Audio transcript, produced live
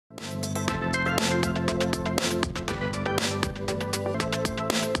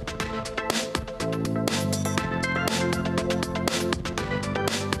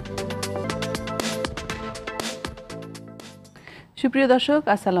সুপ্রিয় দর্শক,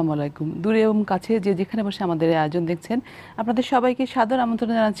 আসসালামু আলাইকুম। দূরে এবং কাছে যে যেখানে বসে আমাদের এই আয়োজন দেখছেন, আপনাদের সবাইকে সাদর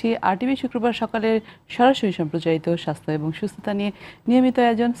আমন্ত্রণ জানাচ্ছি আরটিভি শুক্রবার সকালের সরাসরি সম্প্রচারিত স্বাস্থ্য এবং সুস্থতা নিয়ে নিয়মিত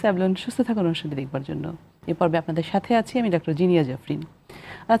আয়োজন স্যাবলন সুস্থ থাকুন অনুষ্ঠানটি দেখবার জন্য। এ পর্বে আপনাদের সাথে আছি আমি ডক্টর জিনিয়া জাফরিন।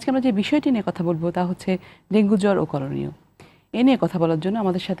 আজকে আমরা যে বিষয়টি নিয়ে কথা বলবো তা হচ্ছে ডেঙ্গু জ্বর ও করণীয়। এ নিয়ে কথা বলার জন্য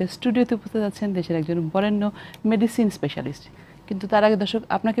আমাদের সাথে স্টুডিওতে উপস্থিত আছেন দেশের একজন বরেণ্য মেডিসিন স্পেশালিস্ট। কিন্তু তার আগে দর্শক,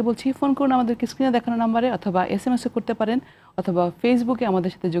 আপনাকে বলছি ফোন করুন আমাদেরকে স্ক্রিনে দেখানো নাম্বারে, অথবা এসএমএসও করতে পারেন, অথবা ফেসবুকে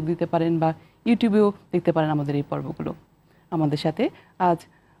আমাদের সাথে যোগ দিতে পারেন, বা ইউটিউবেও দেখতে পারেন আমাদের এই পর্বগুলো। আমাদের সাথে আজ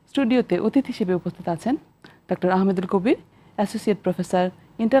স্টুডিওতে অতিথি হিসেবে উপস্থিত আছেন ডক্টর আহমেদুল কবির, associate professor,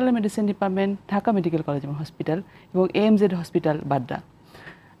 internal medicine department, Dhaka medical college এবং হসপিটাল এবং এএমজেড হসপিটাল বাড্ডা।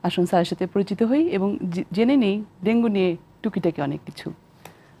 আসুন স্যারের সাথে পরিচিত হই এবং জেনে নেই ডেঙ্গু নিয়ে টুকিটাকি অনেক কিছু।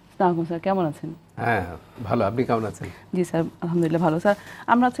 আসসালামু স্যার, কেমন আছেন? হ্যাঁ, ভালো। আপনি কেমন আছেন? জি স্যার, আলহামদুলিল্লাহ ভালো। স্যার,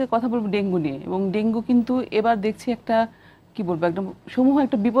 আমরা আজকে কথা বলবো ডেঙ্গু নিয়ে, এবং ডেঙ্গু কিন্তু এবার দেখছি একটা কি বলবো, একদম সমূহ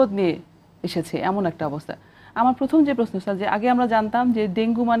একটা বিপদ নিয়ে এসেছে, এমন একটা অবস্থা। আমার প্রথম যে প্রশ্ন স্যার, যে আগে আমরা জানতাম যে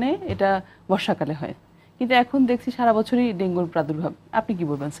ডেঙ্গু মানে এটা বর্ষাকালে হয়, কিন্তু এখন দেখছি সারা বছরই ডেঙ্গুর প্রাদুর্ভাব। আপনি কি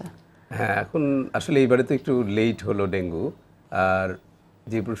বলবেন স্যার? হ্যাঁ, এখন আসলে এইবারে তো একটু লেট হলো ডেঙ্গু। আর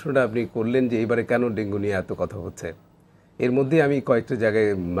যে প্রশ্নটা আপনি করলেন যে এইবারে কেন ডেঙ্গু নিয়ে এত কথা হচ্ছে, এর মধ্যে আমি কয়েকটা জায়গায়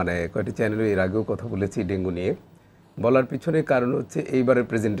কয়েকটি চ্যানেলে এর আগেও কথা বলেছি ডেঙ্গু নিয়ে। বলার পিছনে কারণ হচ্ছে এইবারের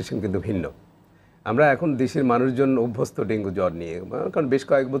প্রেজেন্টেশন কিন্তু ভিন্ন। আমরা এখন দেশের মানুষজন অভ্যস্ত ডেঙ্গু জ্বর নিয়ে, কারণ বেশ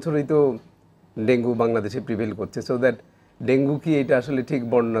কয়েক বছরই তো ডেঙ্গু বাংলাদেশে প্রিভেল করছে। সো দ্যাট ডেঙ্গু কি এটা আসলে ঠিক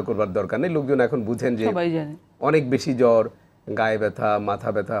বর্ণনা করবার দরকার নেই। লোকজন এখন বুঝেন যে অনেক বেশি জ্বর, গায়ে ব্যথা, মাথা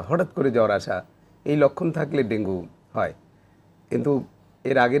ব্যথা, হঠাৎ করে জ্বর আসা, এই লক্ষণ থাকলে ডেঙ্গু হয়। কিন্তু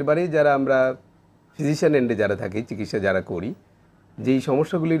এর আগের বারেই যারা আমরা ফিজিশিয়ান এন্ডে যারা থাকি, চিকিৎসা যারা করি, যেই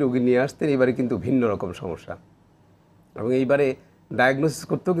সমস্যাগুলি রোগী নিয়ে আসতেন, এবারে কিন্তু ভিন্ন রকম সমস্যা। এবং এইবারে ডায়াগনোসিস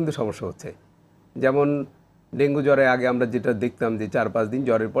করতেও কিন্তু সমস্যা হচ্ছে। যেমন ডেঙ্গু জ্বরে আগে আমরা যেটা দেখতাম যে 4-5 দিন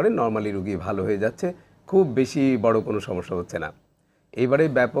জ্বরের পরে নর্মালি রোগী ভালো হয়ে যাচ্ছে, খুব বেশি বড় কোনো সমস্যা হচ্ছে না। এবারে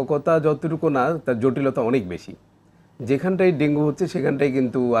ব্যাপকতা যতটুকু না, তার জটিলতা অনেক বেশি। যেখানটায় ডেঙ্গু হচ্ছে সেখানটায়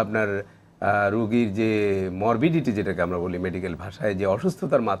কিন্তু আপনার রোগীর যে মরবিডিটি, যেটাকে আমরা বলি মেডিকেল ভাষায়, যে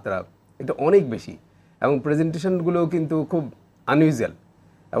অসুস্থতার মাত্রা, এটা অনেক বেশি। এবং প্রেজেন্টেশনগুলোও কিন্তু খুব আনইউজুয়াল,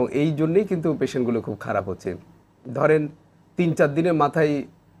 এবং এই জন্যেই কিন্তু পেশেন্টগুলো খুব খারাপ হচ্ছে। ধরেন 3-4 দিনের মাথায়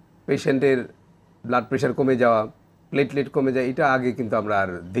পেশেন্টের ব্লাড প্রেশার কমে যাওয়া, প্লেটলেট কমে যায়, এটা আগে কিন্তু আমরা আর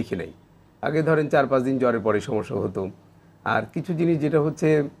দেখি নাই। আগে ধরেন 4-5 দিন জ্বরের পরে সমস্যা হতো। আর কিছু জিনিস যেটা হচ্ছে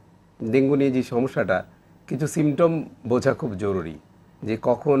ডেঙ্গু নিয়ে যে সমস্যাটা, কিছু সিমটম বোঝা খুব জরুরি, যে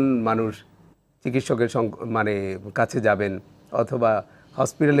কখন মানুষ চিকিৎসকের কাছে যাবেন অথবা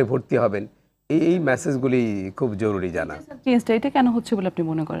হসপিটালে ভর্তি হবেন, এই মেসেজগুলি খুব জরুরি জানা। এটা কেন হচ্ছে বলে আপনি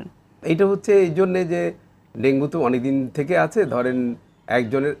মনে করেন? এইটা হচ্ছে এই জন্যে যে ডেঙ্গু তো অনেক দিন থেকে আছে। ধরেন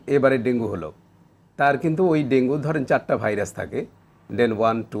একজনের এবারে ডেঙ্গু হলো, তার কিন্তু ওই ডেঙ্গু ধরেন 4টা ভাইরাস থাকে, ডেন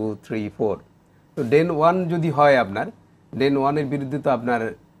 1, 2, 3, 4। তো ডেন 1 যদি হয় আপনার, ডেন 1-এর বিরুদ্ধে তো আপনার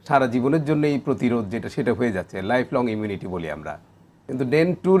সারা জীবনের জন্য এই প্রতিরোধ যেটা, সেটা হয়ে যাচ্ছে, লাইফ লং ইমিউনিটি বলি আমরা। কিন্তু ডেন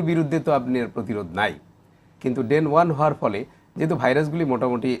 2-র বিরুদ্ধে তো আপনার প্রতিরোধ নাই। কিন্তু ডেন 1 হওয়ার ফলে, যেহেতু ভাইরাসগুলি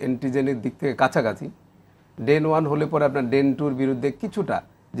মোটামুটি অ্যান্টিজেনের দিক থেকে কাছাকাছি, ডেন 1 হলে পরে আপনার ডেন 2-র বিরুদ্ধে কিছুটা,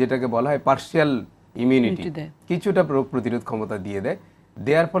 যেটাকে বলা হয় পার্শিয়াল ইমিউনিটি, কিছুটা রোগ প্রতিরোধ ক্ষমতা দিয়ে দেয়।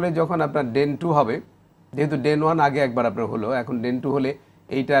 দেওয়ার ফলে যখন আপনার ডেন 2 হবে, যেহেতু ডেন 1 আগে একবার আপনার হলো, এখন ডেন 2 হলে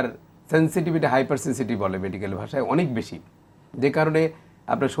এইটার সেন্সিটিভিটি, হাইপার সেন্সিটিভ বলে মেডিকেল ভাষায়, অনেক বেশি। যে কারণে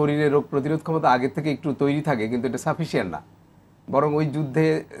আপনার শরীরে রোগ প্রতিরোধ ক্ষমতা আগের থেকে একটু তৈরি থাকে, কিন্তু এটা সাফিসিয়েন্ট না। বরং ওই যুদ্ধে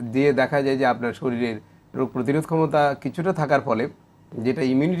দিয়ে দেখা যায় যে আপনার শরীরের রোগ প্রতিরোধ ক্ষমতা কিছুটা থাকার ফলে, যেটা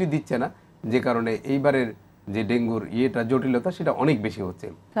ইমিউনিটি দিচ্ছে না, যে কারণে এইবারের যে ডেঙ্গুর জটিলতা, সেটা অনেক বেশি হচ্ছে।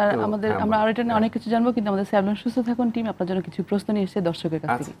 স্যার, আমরা আর এটা নিয়ে অনেক কিছু জানবো, কিন্তু আমাদের স্যাবলন সুস্থ থাকুন টিম আপনার জন্য কিছু প্রশ্ন নিয়ে এসেছে দর্শকের কাছ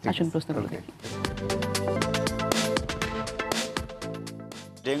থেকে। আসুন প্রশ্নগুলো দেখি।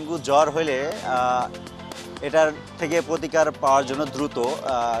 ডেঙ্গু জ্বর হলে এটার থেকে প্রতিকার পাওয়ার জন্য দ্রুত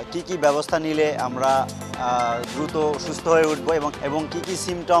কি কি ব্যবস্থা নিলে আমরা দ্রুত সুস্থ হয়ে উঠবো, এবং কি কি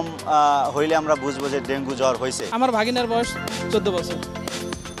সিমটম হইলে আমরা বুঝবো যে ডেঙ্গু জ্বর হয়েছে? আমার ভাগিনার বয়স 14 বছর,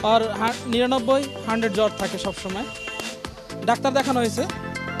 আর 99-100 জ্বর থাকে সবসময়। ডাক্তার দেখানো হয়েছে,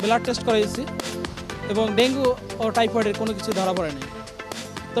 ব্লাড টেস্ট করেছি, এবং ডেঙ্গু ও টাইফয়েডের কোনো কিছু ধরা পড়েনি।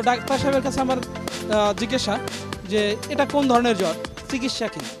 তো ডাক্তার সাহেবের কাছে আমার জিজ্ঞাসা যে এটা কোন ধরনের জ্বর, চিকিৎসা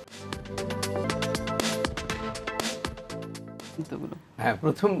কী? হ্যাঁ,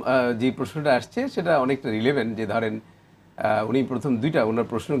 প্রথম যে প্রশ্নটা আসছে সেটা অনেকটা রিলেভেন্ট। যে ধরেন উনি প্রথম ওনার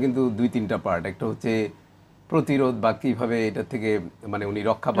প্রশ্ন কিন্তু 2-3টা পার্ট। একটা হচ্ছে প্রতিরোধ বা কীভাবে এটা থেকে উনি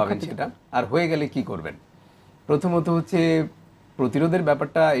রক্ষা পাবেন সেটা, আর হয়ে গেলে কি করবেন। প্রথমত হচ্ছে প্রতিরোধের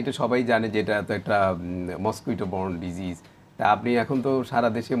ব্যাপারটা, এটা সবাই জানে যে এটা তো একটা মসকুইটো বর্ন ডিজিজ। তা আপনি এখন তো সারা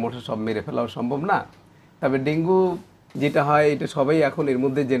দেশে মশা সব মেরে ফেলাও সম্ভব না, তবে ডেঙ্গু যেটা হয় এটা সবাই এখন এর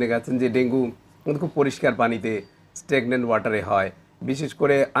মধ্যে জেনে গেছেন যে ডেঙ্গু খুব পরিষ্কার পানিতে স্ট্যাগনেন্ট ওয়াটারে হয়, বিশেষ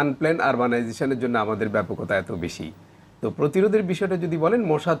করে আনপ্ল্যান আরবানাইজেশনের জন্য আমাদের ব্যাপকতা এত বেশি। তো প্রতিরোধের বিষয়টা যদি বলেন,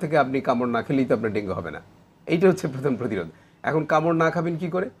 মশা থেকে আপনি কামড় না খেলেই তো আপনার ডেঙ্গু হবে না, এইটা হচ্ছে প্রথম প্রতিরোধ। এখন কামড় না খাবেন কি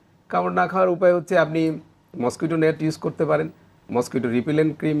করে? কামড় না খাওয়ার উপায় হচ্ছে আপনি মসকিটো নেট ইউজ করতে পারেন, মসকিটো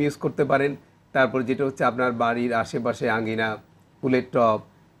রিপেলেন্ট ক্রিম ইউজ করতে পারেন। তারপর যেটা হচ্ছে আপনার বাড়ির আশেপাশে আঙ্গিনা, ফুলের টব,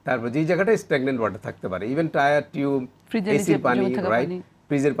 তারপর যেই জায়গাটায় স্ট্যাগনেন্ট ওয়াটার থাকতে পারে, ইভেন টায়ার টিউব, এসির পানি, রাইট,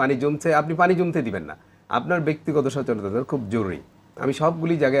 ফ্রিজের পানি জমছে, আপনি পানি জমতে দিবেন না। আপনার ব্যক্তিগত সচেতনতা খুব জরুরি। আমি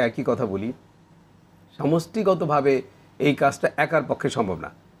সবগুলি জায়গায় একই কথা বলি, সমষ্টিগতভাবে এই কাজটা একার পক্ষে সম্ভব না।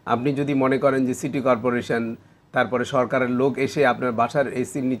 আপনি যদি মনে করেন যে সিটি কর্পোরেশন, তারপরে সরকারের লোক এসে আপনার বাসার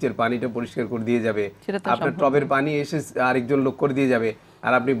এসির নিচের পানিটা পরিষ্কার করে দিয়ে যাবে, আপনার টবের পানি এসে আরেকজন লোক করে দিয়ে যাবে,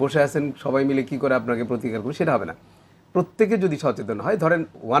 আর আপনি বসে আছেন সবাই মিলে কি করে আপনাকে প্রতিকার করবে, সেটা হবে না। প্রত্যেকে যদি সচেতন হয়, ধরেন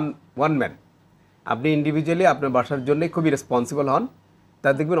ওয়ান ম্যান, আপনি ইন্ডিভিজুয়ালি আপনার বাসার জন্য খুবই রেসপন্সিবল হন, তা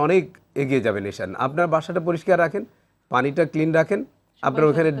দেখবেন অনেক এগিয়ে যাবে নেশন। আপনার বাসাটা পরিষ্কার রাখেন, পানিটা ক্লিন রাখেন, আপনার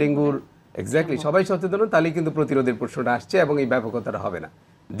ওখানে ডেঙ্গুর এক্স্যাক্টলি সবাই সচেতন হন, তাহলেই কিন্তু প্রতিরোধের প্রশ্নটা আসছে এবং এই ব্যাপকতাটা হবে না।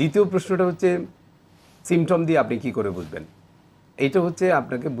 দ্বিতীয় প্রশ্নটা হচ্ছে সিমটম দিয়ে আপনি কি করে বুঝবেন? এইটা হচ্ছে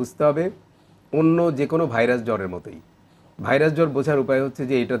আপনাকে বুঝতে হবে অন্য যে কোনো ভাইরাস জ্বরের মতোই। ভাইরাস জ্বর বোঝার উপায় হচ্ছে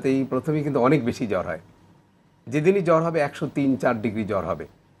যে এটাতেই প্রথমেই কিন্তু অনেক বেশি জ্বর হয়। যেদিনই জ্বর হবে 103-4 ডিগ্রি জ্বর হবে,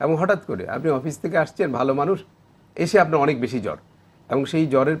 এবং হঠাৎ করে আপনি অফিস থেকে আসছেন ভালো মানুষ, এসে আপনার অনেক বেশি জ্বর, এবং সেই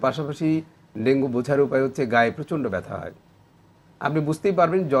জ্বরের পাশাপাশি ডেঙ্গু বোঝার উপায় হচ্ছে গায়ে প্রচণ্ড ব্যথা হয়। আপনি বুঝতেই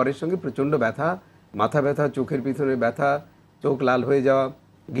পারবেন জ্বরের সঙ্গে প্রচণ্ড ব্যথা, মাথা ব্যথা, চোখের পিছনে ব্যথা, চোখ লাল হয়ে যাওয়া,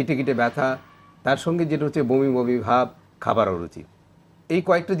 গিটে গিটে ব্যথা, তার সঙ্গে যেটা হচ্ছে বমি বমি ভাব, খাবার অরুচি। এই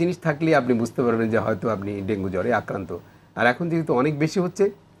কয়েকটা জিনিস থাকলে আপনি বুঝতে পারবেন যে হয়তো আপনি ডেঙ্গু জ্বরে আক্রান্ত। আর এখন যেহেতু অনেক বেশি হচ্ছে,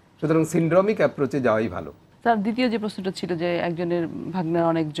 সুতরাং সিন্ড্রোমিক অ্যাপ্রোচে যাওয়াই ভালো। স্যার, দ্বিতীয় যে প্রশ্নটা ছিল যে একজনের ভাগ্নের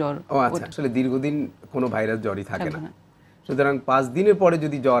অনেক জ্বর, ও আচ্ছা, আসলে দীর্ঘদিন কোনো ভাইরাস জ্বরই থাকে না, সুতরাং 5 দিনের পরে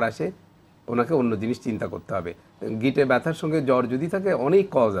যদি জ্বর আসে ওনাকে অন্য জিনিস চিন্তা করতে হবে। গিটে ব্যথার সঙ্গে জ্বর যদি থাকে, অনেক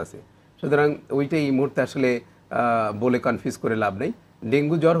কজ আছে, সুতরাং ওইটাই এই মুহূর্তে আসলে বলে কনফিউজ করে লাভ নেই।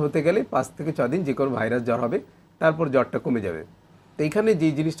 ডেঙ্গু জ্বর হতে গেলে 5 থেকে 6 দিন যে কোনো ভাইরাস জ্বর হবে, তারপর জ্বরটা কমে যাবে। তো এইখানে যে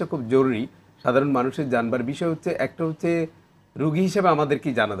জিনিসটা খুব জরুরি সাধারণ মানুষের জানবার বিষয় হচ্ছে, একটা হচ্ছে রোগী হিসেবে আমাদের কি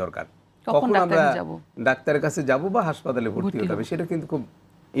জানা দরকার, কখন আমরা ডাক্তারের কাছে যাব বা হাসপাতালে ভর্তি হতে হবে, সেটা কিন্তু খুব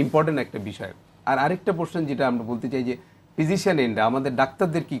ইম্পর্টেন্ট একটা বিষয়। আর আরেকটা প্রশ্ন যেটা আমরা বলতে চাই যে ফিজিশিয়ান এন্ডে আমাদের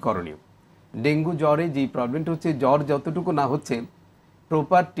ডাক্তারদের কি করণীয়? ডেঙ্গু জ্বরে যেই প্রবলেমটা হচ্ছে, জ্বর যতটুকু না হচ্ছে,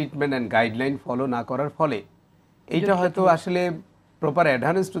 proper treatment and guideline follow না করার ফলে, এইটা হয়তো আসলে প্রপার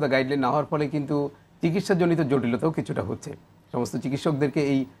অ্যাডহারেন্স টু দ্য গাইডলাইন না হওয়ার ফলে কিন্তু চিকিৎসাজনিত জটিলতাও কিছুটা হচ্ছে। সমস্ত চিকিৎসকদেরকে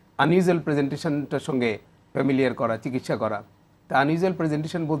এই আনইউজুয়াল প্রেজেন্টেশনটার সঙ্গে ফ্যামিলিয়ার করা, চিকিৎসা করা। তা আনইউজুয়াল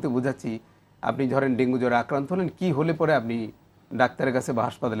প্রেজেন্টেশন বলতে বোঝাচ্ছি, আপনি ধরেন ডেঙ্গু জ্বরে আক্রান্ত হলেন, কি হলে পরে আপনি ডাক্তারের কাছে বা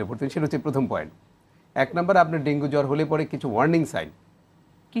হাসপাতালে ভর্তি, সেটা হচ্ছে প্রথম পয়েন্ট। 1 নম্বর, আপনার ডেঙ্গু জ্বর হলে পরে কিছু ওয়ার্নিং সাইন,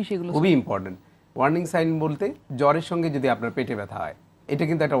 কি সেগুলো খুবই ইম্পর্টেন্ট। ওয়ার্নিং সাইন বলতে, জ্বরের সঙ্গে যদি আপনার পেটে ব্যথা হয়, এটা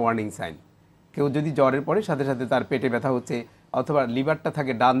কিন্তু একটা ওয়ার্নিং সাইন। কেউ যদি জ্বরের পরে সাথে সাথে তার পেটে ব্যথা হচ্ছে, অথবা লিভারটা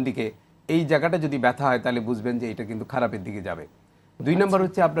থাকে ডান দিকে, এই জায়গাটা যদি ব্যথা হয়, তাহলে বুঝবেন যে এটা কিন্তু খারাপের দিকে যাবে। 2 নম্বর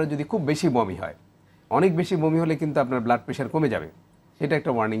হচ্ছে, আপনার যদি খুব বেশি বমি হয়, অনেক বেশি বমি হলে কিন্তু আপনার ব্লাড প্রেশার কমে যাবে, সেটা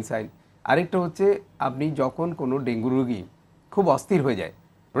একটা ওয়ার্নিং সাইন। আরেকটা হচ্ছে, আপনি যখন কোনো ডেঙ্গু রোগী খুব অস্থির হয়ে যায়,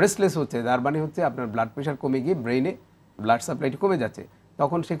 রেস্টলেস হচ্ছে, তার মানে হচ্ছে আপনার ব্লাড প্রেশার কমে গিয়ে ব্রেইনে ব্লাড সাপ্লাইটি কমে যাচ্ছে,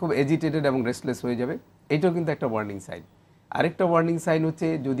 তখন সে খুব এজিটেটেড এবং রেস্টলেস হয়ে যাবে, এটাও কিন্তু একটা ওয়ার্নিং সাইন। আরেকটা ওয়ার্নিং সাইন হচ্ছে,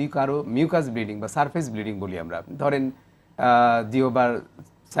 যদি কারো মিউকাস ব্লিডিং বা সারফেস ব্লিডিং বলি আমরা, ধরেন জিহ্বার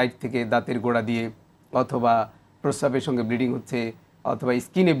সাইড থেকে দাঁতের গোড়া দিয়ে, অথবা প্রস্রাবের সঙ্গে ব্লিডিং হচ্ছে, অথবা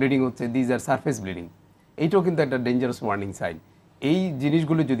স্কিনে ব্লিডিং হচ্ছে, দিজ আর সারফেস ব্লিডিং, এইটাও কিন্তু একটা ডেঞ্জারাস ওয়ার্নিং সাইন। এই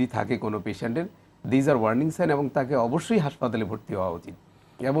জিনিসগুলো যদি থাকে কোনো পেশেন্টের, দিজ আর ওয়ার্নিং সাইন, এবং তাকে অবশ্যই হাসপাতালে ভর্তি হওয়া উচিত।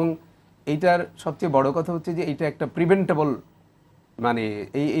 এবং এইটার সবচেয়ে বড় কথা হচ্ছে যে এটা একটা প্রিভেন্টেবল, মানে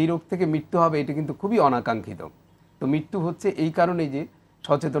এই রোগ থেকে মৃত্যু হবে, এটা কিন্তু খুবই অনাকাঙ্ক্ষিত। তো মৃত্যু হচ্ছে এই কারণেই যে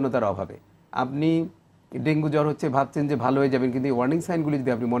সচেতনতার অভাবে। আপনি ডেঙ্গু জ্বর হচ্ছে ভাবছেন যে ভালো হয়ে যাবেন, কিন্তু এই ওয়ার্নিং সাইনগুলি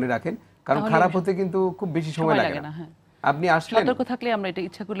যদি আপনি মনে রাখেন, কারণ খারাপ হতে কিন্তু খুব বেশি সময় লাগে না। আপনি আসলেন, সতর্ক থাকলে আমরা এটা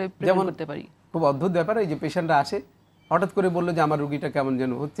ইচ্ছা করলে প্রিভেন্ট করতে পারি। খুব অদ্ভুত ব্যাপার, এই যে পেশেন্টরা আসে হঠাৎ করে বললো যে আমার রোগীটা কেমন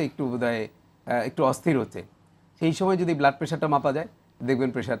যেন হচ্ছে, একটু বোধহয় একটু অস্থির হচ্ছে, সেই সময় যদি ব্লাড প্রেশারটা মাপা যায়, দেখবেন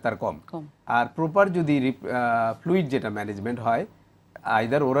প্রেশার তার কম। আর প্রপার যদি ফ্লুইড যেটা ম্যানেজমেন্ট হয়,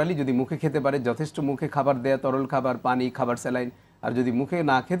 আইদার ওরালি যদি মুখে খেতে পারে, যথেষ্ট মুখে খাবার দেয়া, তরল খাবার, পানি, খাবার, স্যালাইন, আর যদি মুখে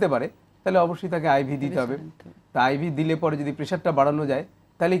না খেতে পারে, তাহলে অবশ্যই তাকে আইভি দিতে হবে। তা আইভি দিলে পরে যদি প্রেশারটা বাড়ানো যায়,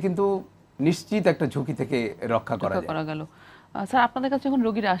 তাহলে কিন্তু নিশ্চিত একটা ঝুঁকি থেকে রক্ষা করা গেল। স্যার, আপনাদের কাছে যখন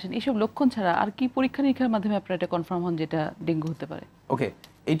রোগীরা আসেন, এইসব লক্ষণ ছাড়া আর কি পরীক্ষা নিরীক্ষার মাধ্যমে আপনারা এটা কনফার্ম হন যেটা ডেঙ্গু হতে পারে? ওকে,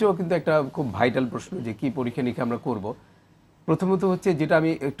 এইটাও কিন্তু একটা খুব ভাইটাল প্রশ্ন যে কি পরীক্ষা নিরীক্ষা আমরা করব। প্রথমত হচ্ছে যেটা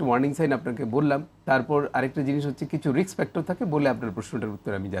আমি একটু ওয়ার্নিং সাইন আপনাকে বললাম, তারপর আরেকটা জিনিস হচ্ছে কিছু রিস্ক ফ্যাক্টর থাকে বলে আপনার প্রশ্নটার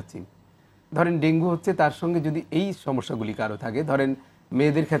উত্তর আমি যাচ্ছি। ধরেন ডেঙ্গু হচ্ছে, তার সঙ্গে যদি এই সমস্যাগুলি কারো থাকে, ধরেন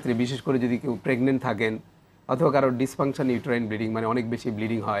মেয়েদের ক্ষেত্রে বিশেষ করে যদি কেউ প্রেগনেন্ট থাকেন, অথবা কারো ডিসফাংশন ইউটেরাইন ব্লিডিং মানে অনেক বেশি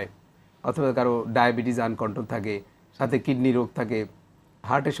ব্লিডিং হয়, অথবা কারো ডায়াবেটিস আনকন্ট্রোল থাকে, সাথে কিডনি রোগ থাকে,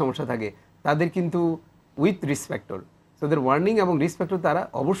 হার্টের সমস্যা থাকে, তাদের কিন্তু উইথ রিস্ক ফ্যাক্টর, তাদের ওয়ার্নিং এবং রিস্ক ফ্যাক্টর, তারা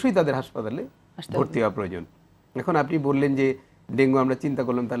অবশ্যই তাদের হাসপাতালে ভর্তি হওয়া প্রয়োজন। এখন আপনি বললেন যে ডেঙ্গু আমরা চিন্তা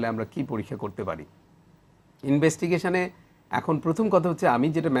করলাম, তাহলে আমরা কি পরীক্ষা করতে পারি ইনভেস্টিগেশনে? এখন প্রথম কথা হচ্ছে আমি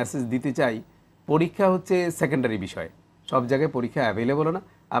যেটা মেসেজ দিতে চাই, পরীক্ষা হচ্ছে সেকেন্ডারি বিষয়, সব জায়গায় পরীক্ষা অ্যাভেলেবল না,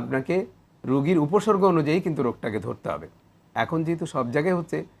 আপনাকে রোগীর উপসর্গ অনুযায়ী কিন্তু রোগটাকে ধরতে হবে। এখন যেহেতু সব জায়গায়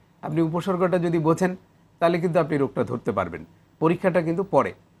হচ্ছে, আপনি উপসর্গটা যদি বোঝেন তাহলে কিন্তু আপনি রোগটা ধরতে পারবেন, পরীক্ষাটা কিন্তু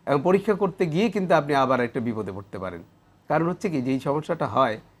পরে, এবং পরীক্ষা করতে গিয়ে কিন্তু আপনি আবার একটা বিপদে পড়তে পারেন। কারণ হচ্ছে কি, যেই সমস্যাটা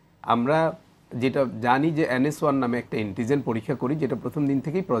হয়, আমরা যেটা জানি যে NS1 নামে একটা অ্যান্টিজেন পরীক্ষা করি, যেটা প্রথম দিন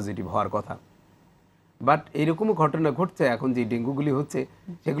থেকেই পজিটিভ হওয়ার কথা, বাট এইরকমও ঘটনা ঘটছে এখন যে ডেঙ্গুগুলি হচ্ছে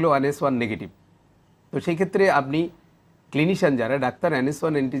সেগুলো NS1 নেগেটিভ। তো সেই ক্ষেত্রে আপনি ক্লিনিশিয়ান যারা ডাক্তার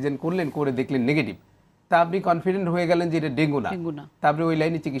NS1 অ্যান্টিজেন করলেন, করে দেখলেন নেগেটিভ, তা আপনি কনফিডেন্ট হয়ে গেলেন যে এটা ডেঙ্গু না, তা আপনি ওই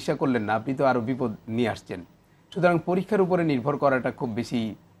লাইনে চিকিৎসা করলেন না, আপনি তো আরও বিপদ নিয়ে আসছেন। সুতরাং পরীক্ষার উপরে নির্ভর করাটা খুব বেশি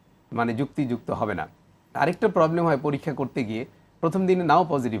মানে যুক্তিযুক্ত হবে না। আরেকটা প্রবলেম হয়, পরীক্ষা করতে গিয়ে প্রথম দিনে নাও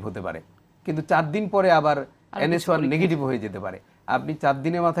পজিটিভ হতে পারে, কিন্তু 4 দিন পরে আবার NS1 নেগেটিভ হয়ে যেতে পারে। আপনি 4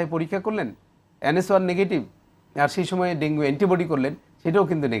 দিনের মাথায় পরীক্ষা করলেন NS1 নেগেটিভ, আর সেই সময়ে ডেঙ্গু অ্যান্টিবডি করলেন, সেটাও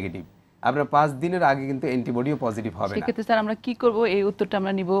কিন্তু নেগেটিভ। আপনার 5 দিনের আগে কিন্তু অ্যান্টিবডিও পজিটিভ হবে না। সেক্ষেত্রে স্যার আমরা কি করব, এই উত্তরটা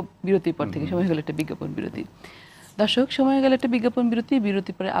আমরা নিব বিরতির পর থেকে। সময় হয়ে গেল একটা বিজ্ঞাপন বিরতি। দর্শক, সময় হয়ে গেল একটা বিজ্ঞাপন বিরতি।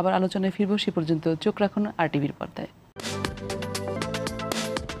 বিরতির পরে আবার আলোচনায় ফিরবো, সে পর্যন্ত চোখ রাখুন RTVর পর্দায়।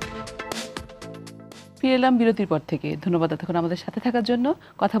 ফিরে এলাম বিরতির পর থেকে। ধন্যবাদ এতক্ষণ আমাদের সাথে থাকার জন্য।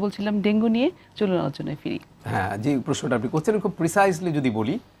 কথা বলছিলাম ডেঙ্গু নিয়ে, চলুন আলোচনায় ফিরি। হ্যাঁ, যে প্রশ্নটা আপনি করছেন খুব প্রিসাইজলি যদি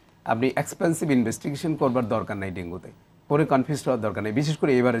বলি, আপনি এক্সপেন্সিভ ইনভেস্টিগেশন করবার দরকার নাই ডেঙ্গুতে, করে কনফিউজ হওয়ার দরকার নেই। বিশেষ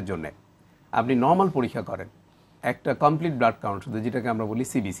করে এবারের জন্য আপনি নর্মাল পরীক্ষা করেন, একটা কমপ্লিট ব্লাড কাউন্ট শুধু, যেটাকে আমরা বলি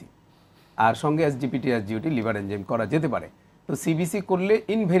CBC, আর সঙ্গে SGPT SGOT লিভার এনজাইম করা যেতে পারে। তো CBC করলে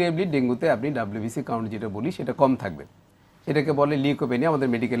ইনভেরিয়েবলি ডেঙ্গুতে আপনি WBC কাউন্ট যেটা বলি সেটা কম থাকবে, সেটাকে বলে লিউকোপেনিয়া আমাদের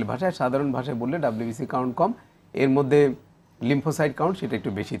মেডিকেল ভাষায়। সাধারণ ভাষায় বললে WBC কাউন্ট কম, এর মধ্যে লিম্ফোসাইট কাউন্ট সেটা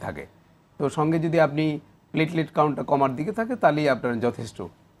একটু বেশি থাকে। তো সঙ্গে যদি আপনি প্লেটলেট কাউন্টটা কমার দিকে থাকে তাহলেই আপনার যথেষ্ট।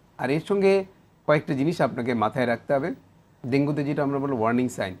 আর এর সঙ্গে কয়েকটা জিনিস আপনাকে মাথায় রাখতে হবে। ডেঙ্গুতে যেটা আমরা বলি ওয়ার্নিং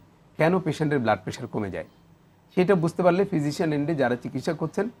সাইন, কেন পেশেন্টের ব্লাড প্রেশার কমে যায়, সেটা বুঝতে পারলে ফিজিশিয়ান এন্ডে যারা চিকিৎসা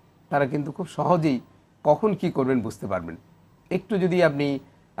করছেন তারা কিন্তু খুব সহজেই কখন কি করবেন বুঝতে পারবেন। একটু যদি আপনি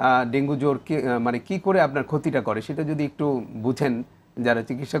ডেঙ্গু জ্বর মানে কি করে আপনার ক্ষতিটা করে সেটা যদি একটু বুঝেন যারা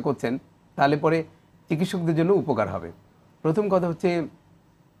চিকিৎসা করছেন, তাহলে পরে চিকিৎসকদের জন্য উপকার হবে। প্রথম কথা হচ্ছে,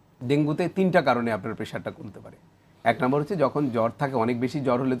 ডেঙ্গুতে 3টা কারণে আপনার প্রেশারটা কমতে পারে। 1 নম্বর হচ্ছে যখন জ্বর থাকে, অনেক বেশি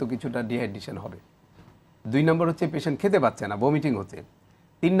জ্বর হলে তো কিছুটা ডিহাইড্রেশন হবে। 2 নম্বর হচ্ছে পেশেন্ট খেতে পাচ্ছে না, ভমিটিং হচ্ছে।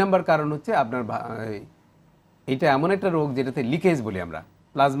 3 নম্বর কারণ হচ্ছে আপনার এটা এমন একটা রোগ যেটাতে লিকেজ বলি আমরা,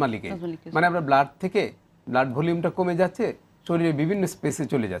 প্লাজমা লিকেজ, মানে আমরা ব্লাড থেকে ব্লাড ভলিউমটা কমে যাচ্ছে, শরীরে বিভিন্ন স্পেসে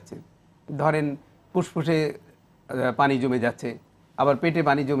চলে যাচ্ছে। ধরেন ফুসফুসে পানি জমে যাচ্ছে, আবার পেটে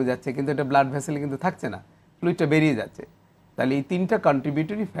পানি জমে যাচ্ছে, কিন্তু এটা ব্লাড ভেসেলে কিন্তু থাকছে না, ফ্লুইডটা বেরিয়ে যাচ্ছে। তাহলে এই 3টা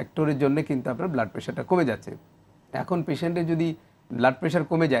কন্ট্রিবিউটরি ফ্যাক্টরের জন্য কিন্তু আপনার ব্লাড প্রেশারটা কমে যাচ্ছে। এখন পেশেন্টের যদি ব্লাড প্রেশার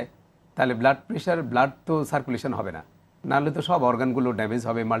কমে যায়, তাহলে ব্লাড তো সার্কুলেশন হবে না, নাহলে তো সব অর্গানগুলো ড্যামেজ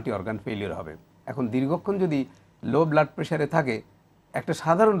হবে, মাল্টি অর্গান ফেলিওর হবে। এখন দীর্ঘক্ষণ যদি লো ব্লাড প্রেশারে থাকে, একটা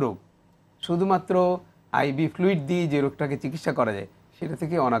সাধারণ রোগ শুধুমাত্র IV ফ্লুইড দিয়ে যে রোগটাকে চিকিৎসা করা যায়, সেটা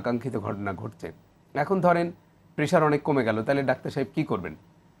থেকে অনাকাঙ্ক্ষিত ঘটনা ঘটছে। এখন ধরেন প্রেশার অনেক কমে গেল, তাহলে ডাক্তার সাহেব কী করবেন?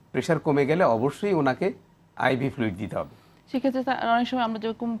 প্রেশার কমে গেলে অবশ্যই ওনাকে IV ফ্লুইড দিতে হবে। সেক্ষেত্রে অনেক সময় আমরা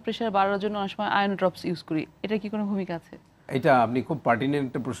যেরকম প্রেশার বাড়ানোর জন্য অনেক সময় আয়রন ড্রপস ইউজ করি, এটা কি কোনো ভূমিকা আছে? এটা আপনি খুব পার্টিনেন্ট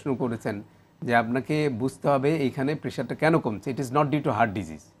একটা প্রশ্ন করেছেন, যে আপনাকে বুঝতে হবে এইখানে প্রেশারটা কেন কমছে। It is not due to heart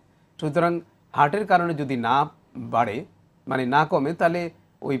disease. সুতরাং হার্টের কারণে যদি না বাড়ে, মানে না কমে, তাহলে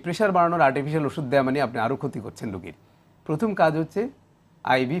ওই প্রেশার বাড়ানোর আর্টিফিশিয়াল ওষুধ দেওয়া মানে আপনি আরও ক্ষতি করছেন রোগীর। প্রথম কাজ হচ্ছে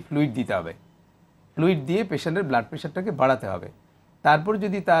IV ফ্লুইড দিতে হবে, ফ্লুইড দিয়ে পেশেন্টের ব্লাড প্রেশারটাকে বাড়াতে হবে। তারপর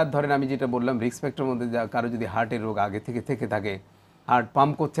যদি তার ধরেন আমি যেটা বললাম রিস্ক ফ্যাক্টরের মধ্যে কারো যদি হার্টের রোগ আগে থেকে থাকে, হার্ট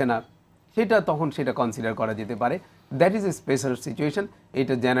পাম্প করছে না, তখন সেটা কনসিডার করা যেতে পারে। That is a special situation,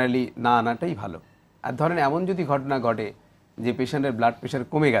 এটা জেনারেলি না আনাটাই ভালো। আর ধরেন এমন যদি ঘটনা ঘটে যে পেশেন্টের ব্লাড প্রেশার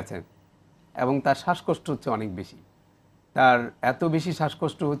কমে গেছে এবং তার শ্বাসকষ্ট হচ্ছে অনেক বেশি, তার এত বেশি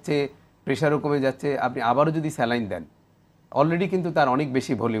শ্বাসকষ্ট হচ্ছে, প্রেশারও কমে যাচ্ছে, আপনি আবারও যদি স্যালাইন দেন, অলরেডি কিন্তু তার অনেক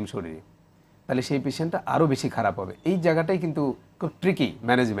বেশি ভলিউম শরীরে, তাহলে সেই পেশেন্টটা আরও বেশি খারাপ হবে। এই জায়গাটাই কিন্তু খুব ট্রিকি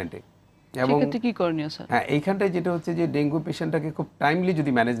ম্যানেজমেন্টে। এবং কি করণীয় স্যার? হ্যাঁ, এইখানটায় যেটা হচ্ছে যে ডেঙ্গু পেশেন্টটাকে খুব টাইমলি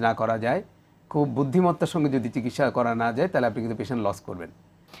যদি ম্যানেজ না করা যায়, খুব বুদ্ধিমত্তার সঙ্গে যদি চিকিৎসা করা না যায় তাহলে আপনি কিন্তু পেশেন্ট লস করবেন।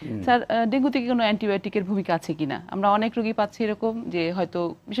 স্যার, ডেঙ্গুতে কি কোনো অ্যান্টিবায়োটিকের ভূমিকা আছে কিনা? আমরা অনেক রোগী পাচ্ছি এরকম যে হয়তো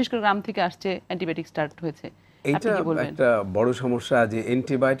বিশেষ করে গ্রাম থেকে আসছে, অ্যান্টিবায়োটিক স্টার্ট হয়েছে। এইটা একটা বড় সমস্যা যে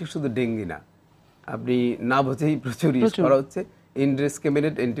অ্যান্টিবায়োটিক শুধু ডেঙ্গি না, আপনি না বুঝেই প্রচুর ইউজ করা হচ্ছে।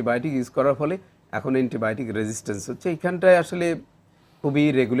 ইনডিসক্রিমিনেট অ্যান্টিবায়োটিক ইউজ করার ফলে এখন অ্যান্টিবায়োটিক রেজিস্ট্যান্স হচ্ছে। এইখানটায় আসলে খুবই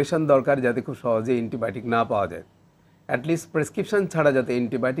রেগুলেশন দরকার যাতে খুব সহজে অ্যান্টিবায়োটিক না পাওয়া যায়। অ্যাটলিস্ট প্রেসক্রিপশন ছাড়া যাতে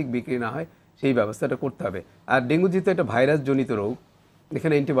অ্যান্টিবায়োটিক বিক্রি না হয় সেই ব্যবস্থাটা করতে হবে। আর ডেঙ্গু যেহেতু একটা ভাইরাস জনিত রোগ,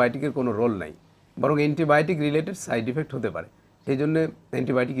 এখানে অ্যান্টিবায়োটিকের কোনো রোল নাই, বরং অ্যান্টিবায়োটিক রিলেটেড সাইড ইফেক্ট হতে পারে। সেই জন্য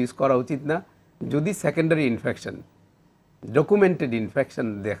অ্যান্টিবায়োটিক ইউজ করা উচিত না। যদি সেকেন্ডারি ইনফেকশন, ডকুমেন্টেড ইনফেকশন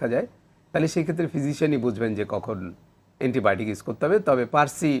দেখা যায় তাহলে সেই ক্ষেত্রে ফিজিশিয়ানই বুঝবেন যে কখন অ্যান্টিবায়োটিক ইউজ করতে হবে। তবে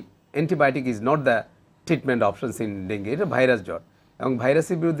Parsi antibiotic is not the treatment options in dengue. এটা ভাইরাস জ্বর এবং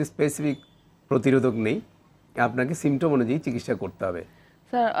ভাইরাসের বিরুদ্ধে স্পেসিফিক প্রতিরোধক নেই, আপনাকে সিমটম অনুযায়ী চিকিৎসা করতে হবে।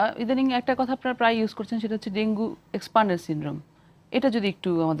 স্যার, ইদানিং একটা কথা আপনারা প্রায় ইউজ করছেন, সেটা হচ্ছে ডেঙ্গু এক্সপান্ডেড সিনড্রোম। এটা যদি একটু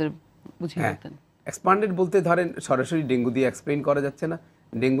আমাদের বুঝিয়ে বলতেন। এক্সপান্ডেড বলতে ধরেন সরাসরি ডেঙ্গু দিয়ে এক্সপ্লেইন করা যাচ্ছে না,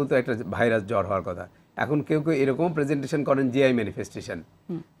 ডেঙ্গু তো একটা ভাইরাস জ্বর হওয়ার কথা। এখন কেউ কেউ এরকম প্রেজেন্টেশন করেন জিআই ম্যানিফেস্টেশন,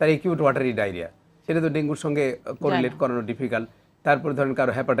 তার একিউট ওয়াটারি ডায়রিয়া, সেটা তো ডেঙ্গুর সঙ্গে কোরিলেট করানো ডিফিকাল্ট। তারপর ধরেন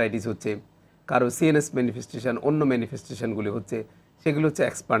কারো হ্যাপাটাইটিস হচ্ছে, কারো সিএনএস ম্যানিফেস্টেশন, অন্য ম্যানিফেস্টেশনগুলি হচ্ছে, সেগুলো হচ্ছে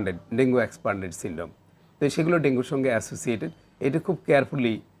এক্সপান্ডেড, ডেঙ্গু এক্সপান্ডেড সিনড্রোম। তো সেগুলো ডেঙ্গুর সঙ্গে অ্যাসোসিয়েটেড, এটা খুব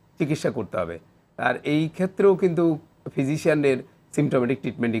কেয়ারফুলি চিকিৎসা করতে হবে। আর এই ক্ষেত্রেও কিন্তু ফিজিশিয়ানের সিমটোমেটিক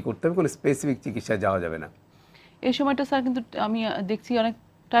ট্রিটমেন্টই করতে হবে, কোনো স্পেসিফিক চিকিৎসা যাওয়া যাবে না। এই সময়টা স্যার কিন্তু আমি দেখছি অনেক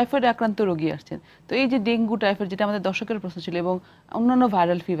টাইফয়েড আক্রান্ত রোগী আসছেন। তো এই যে ডেঙ্গু, টাইফয়েড, যেটা আমাদের দর্শকের প্রশ্ন ছিল, এবং অন্যান্য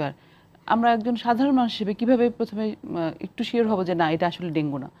ভাইরাল ফিভার, আমরা একজন সাধারণ মানুষ হিসেবে কিভাবে প্রথমে একটু শিওর হব যে না এটা আসলে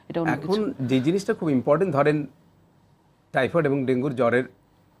ডেঙ্গু না, এটা অন্য কিছু? এখন যে জিনিসটা খুব ইম্পর্টেন্ট, ধরেন টাইফয়েড এবং ডেঙ্গুর জ্বরের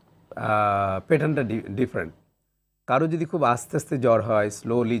প্যাটার্নটা ডিফারেন্ট। কারো যদি খুব আস্তে আস্তে জ্বর হয়,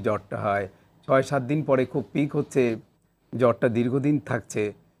 স্লোলি জ্বরটা হয়, 6-7 দিন পরে খুব পিক হচ্ছে, জ্বরটা দীর্ঘদিন থাকছে,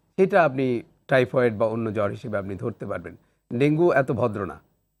 সেটা আপনি টাইফয়েড বা অন্য জ্বর হিসেবে আপনি ধরতে পারবেন। ডেঙ্গু এত ভদ্র না,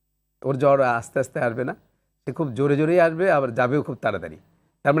 ওর জ্বর আস্তে আস্তে আসবে না, সে খুব জোরে জোরেই আসবে, আবার যাবেও খুব তাড়াতাড়ি।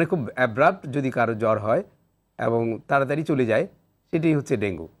 তার মানে খুব অ্যাব্রাপ্ট যদি কারো জ্বর হয় এবং তাড়াতাড়ি চলে যায়, সেটাই হচ্ছে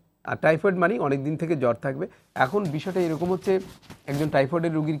ডেঙ্গু। আর টাইফয়েড মানে অনেক দিন থেকে জ্বর থাকবে। এখন বিষয়টা এরকম হচ্ছে, একজন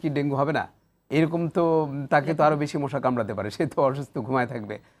টাইফয়েডের রোগীর কি ডেঙ্গু হবে না? এরকম তো তাকে তো আরও বেশি মশা কামড়াতে পারে, সে তো অসুস্থ ঘুমায়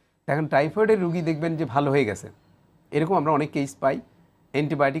থাকবে। এখন টাইফয়েডের রোগী দেখবেন যে ভালো হয়ে গেছে, এরকম আমরা অনেক কেস পাই,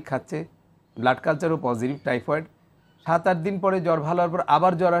 অ্যান্টিবায়োটিক খাচ্ছে, ব্লাড কালচারও পজিটিভ টাইফয়েড, 7-8 দিন পরে জ্বর ভালো হওয়ার পর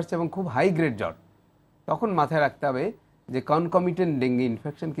আবার জ্বর আসছে এবং খুব হাই গ্রেড জ্বর। তখন মাথায় রাখতে হবে যে কনকমিটেন্ট ডেঙ্গি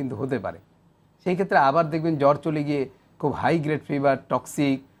ইনফেকশন কিন্তু হতে পারে। সেই ক্ষেত্রে আবার দেখবেন জ্বর চলে গিয়ে খুব high grade fever,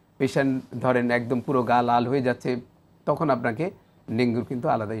 toxic, patient ধরেন একদম পুরো গা লাল হয়ে যাচ্ছে, তখন আপনাকে ডেঙ্গুর কিন্তু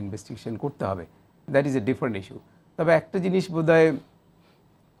আলাদা ইনভেস্টিগেশন করতে হবে। That is a different issue. তবে একটা জিনিস বোধহয়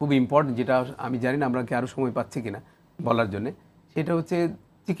খুব ইম্পর্টেন্ট, যেটা আমি জানি না আমরা কি আরও সময় পাচ্ছি কিনা বলার জন্যে, সেটা হচ্ছে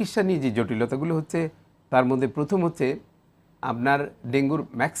চিকিৎসা নিয়ে যে জটিলতাগুলো হচ্ছে, তার মধ্যে প্রথম হচ্ছে আপনার ডেঙ্গুর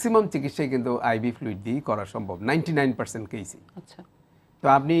ম্যাক্সিমাম চিকিৎসাই কিন্তু আইভি ফ্লুইড দিয়েই করা সম্ভব 99% কেসই। আচ্ছা, তো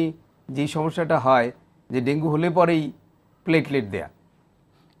আপনি যেই সমস্যাটা হয় যে ডেঙ্গু হলে পরেই প্লেটলেট দেয়া,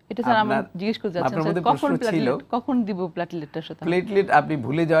 এটা স্যার আমরা জিজ্ঞেস করতে যাচ্ছি, কখন দিব প্লেটলেটটার সাথে? প্লেটলেট আপনি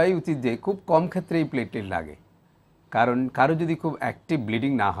ভুলে যাওয়াই উচিত যে খুব কম ক্ষেত্রেই প্লেটলেট লাগে। কারণ কারো যদি খুব অ্যাক্টিভ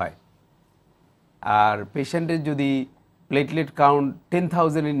ব্লিডিং না হয় আর পেশেন্টের যদি প্লেটলেট কাউন্ট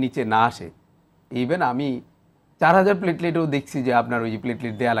 10,000-এর নিচে না আসে, ইভেন আমি 4,000 প্লেটলেটও দেখছি যে আপনার ওই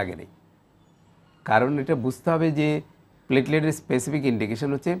প্লেটলেট দেওয়া লাগে নেই। কারণ এটা বুঝতে হবে যে প্লেটলেটের স্পেসিফিক ইন্ডিকেশন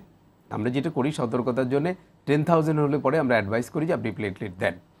হচ্ছে, আমরা যেটা করি সতর্কতার জন্য 10,000 হলে পরে আমরা অ্যাডভাইস করি যে আপনি প্লেটলেট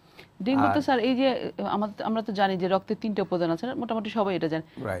দেন। ডেঙ্গু তো স্যার এই যে আমরা তো জানি যে রক্তে 3টা উপাদান আছে, মোটামুটি সবাই এটা জানে।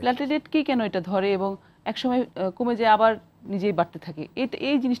 প্লেটলেট কি কেন এটা ধরে এবং একসময় কমে যায় আবার নিজেই বাড়তে থাকে,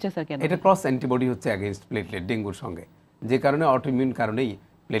 এই জিনিসটা স্যার কেন? এটা ক্রস অ্যান্টিবডি হচ্ছে অ্যাগেইনস্ট প্লেটলেট ডেঙ্গুর সঙ্গে, যে কারণে অটোইমিউন কারণেই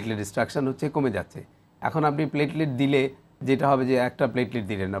প্লেটলেট ডিস্ট্রাকশন হচ্ছে, কমে যাচ্ছে। এখন আপনি প্লেটলেট দিলে যেটা হবে যে একটা প্লেটলেট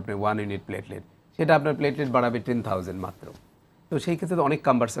দিলেন আপনি 1 ইউনিট প্লেটলেট, সেটা আপনার প্লেটলেট বাড়াবে 10,000 মাত্র। তো সেই ক্ষেত্রে তো অনেক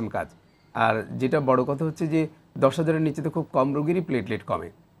কাম্বারসাম কাজ। আর যেটা বড় কথা হচ্ছে যে 10,000-এর নিচে তো খুব কম রোগীরই প্লেটলেট কমে।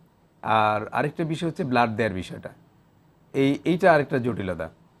 আর আরেকটা বিষয় হচ্ছে ব্লাড দেওয়ার বিষয়টা, এইটা আরেকটা জটিলতা।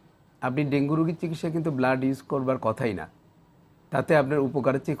 আপনি ডেঙ্গু রোগীর চিকিৎসায় কিন্তু ব্লাড ইউজ করবার কথাই না, তাতে আপনার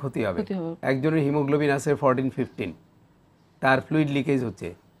উপকারের চেয়ে ক্ষতি হবে। একজনের হিমোগ্লোবিন আছে 14-15, তার ফ্লুইড লিকেজ হচ্ছে,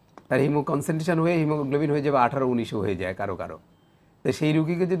 তার কনসেন্ট্রেশন হয়ে হিমোগ্লোবিন হয়ে যাবে 18-19 হয়ে যায় কারো কারো। তো সেই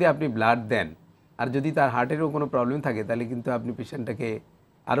রোগীকে যদি আপনি ব্লাড দেন আর যদি তার হার্টেরও কোনো প্রবলেম থাকে, তাহলে কিন্তু আপনি পেশেন্টটাকে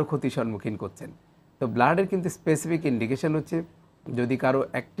আরও ক্ষতির সম্মুখীন করছেন। তো ব্লাডের কিন্তু স্পেসিফিক ইন্ডিকেশন হচ্ছে যদি কারো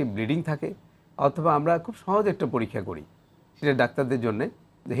অ্যাক্টিভ ব্লিডিং থাকে, অথবা আমরা খুব সহজ একটা পরীক্ষা করি সেটা ডাক্তারদের জন্য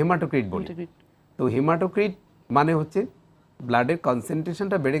হেমাটোক্রিট বলি। তো হেমাটোক্রিট মানে হচ্ছে ব্লাডের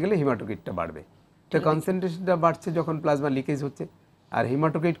কনসেন্ট্রেশনটা বেড়ে গেলে হিমাটোক্রিটটা বাড়বে। তো কনসেন্ট্রেশনটা বাড়ছে যখন প্লাজমা লিকেজ হচ্ছে, আর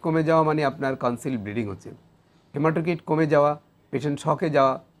হিমাটোক্রিট কমে যাওয়া মানে আপনার কনসিল ব্লিডিং হচ্ছে। হিমাটোক্রিট কমে যাওয়া, পেশেন্ট শকে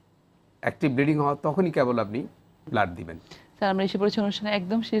যাওয়া, অ্যাক্টিভ ব্লিডিং হওয়া, তখনই কেবল আপনি ব্লাড দিবেন। স্যার, আমরা এসে পড়েছি অনুষ্ঠানের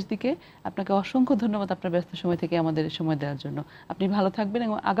একদম শেষ দিকে। আপনাকে অসংখ্য ধন্যবাদ আপনার ব্যস্ত সময় থেকে আমাদের সময় দেওয়ার জন্য। আপনি ভালো থাকবেন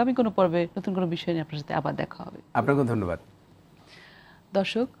এবং আগামী কোনো পর্বে নতুন কোনো বিষয় নিয়ে আপনার সাথে আবার দেখা হবে। আপনাকেও ধন্যবাদ।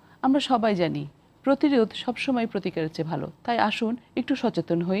 দর্শক, আমরা সবাই জানি প্রতিরোধ সবসময় প্রতিকারের চেয়ে ভালো, তাই আসুন একটু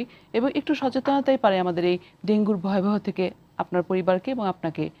সচেতন হই এবং একটু সচেতনতাই পারে আমাদের এই ডেঙ্গুর ভয়াবহ থেকে আপনার পরিবারকে এবং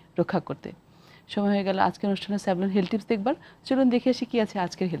আপনাকে রক্ষা করতে। সময় হয়ে গেল আজকের অনুষ্ঠানে স্যাভলন হেলথ টিপস দেখবার। চলুন দেখে আসি কি আছে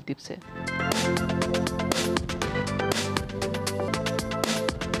আজকের হেলথ টিপসে।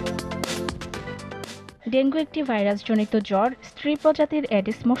 ডেঙ্গু একটি ভাইরাসজনিত জ্বর। স্ত্রী প্রজাতির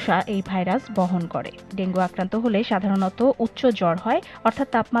এডিস মশা এই ভাইরাস বহন করে। ডেঙ্গু আক্রান্ত হলে সাধারণত উচ্চ জ্বর হয়, অর্থাৎ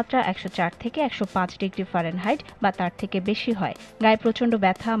তাপমাত্রা 104 থেকে 105 ডিগ্রি ফারেনহাইট বা তার থেকে বেশি হয়। গায়ে প্রচণ্ড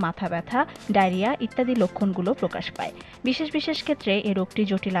ব্যথা, মাথা ব্যথা, ডায়রিয়া ইত্যাদি লক্ষণগুলো প্রকাশ পায়। বিশেষ বিশেষ ক্ষেত্রে এই রোগটি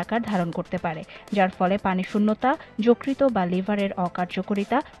জটিল আকার ধারণ করতে পারে, যার ফলে পানি শূন্যতা, যকৃত বা লিভারের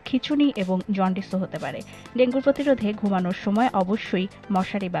অকার্যকারিতা, খিঁচুনি এবং জন্ডিসও হতে পারে। ডেঙ্গু প্রতিরোধে ঘুমানোর সময় অবশ্যই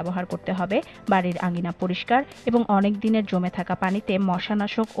মশারি ব্যবহার করতে হবে। বাড়ির আঙিনা পরিষ্কার এবং অনেক দিনের জমে থাকা পানিতে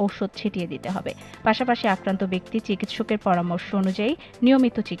মশানাশক ঔষধ ছিটিয়ে দিতে হবে। পাশাপাশি আক্রান্ত ব্যক্তি চিকিৎসকের পরামর্শ অনুযায়ী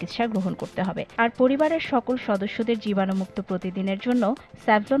নিয়মিত চিকিৎসা গ্রহণ করতে হবে। আর পরিবারের সকল সদস্যদের জীবাণুমুক্ত প্রতিদিনের জন্য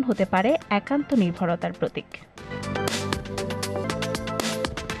স্যাভলন হতে পারে একান্ত নির্ভরতার প্রতীক।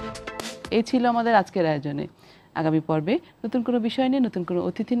 এই ছিল আমাদের আজকের আয়োজনে। আগামী পর্বে নতুন কোনো বিষয় নিয়ে, নতুন কোনো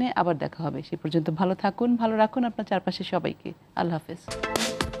অতিথি নিয়ে আবার দেখা হবে। সে পর্যন্ত ভালো থাকুন, ভালো রাখুন আপনার চারপাশে সবাইকে। আল্লাহ হাফেজ।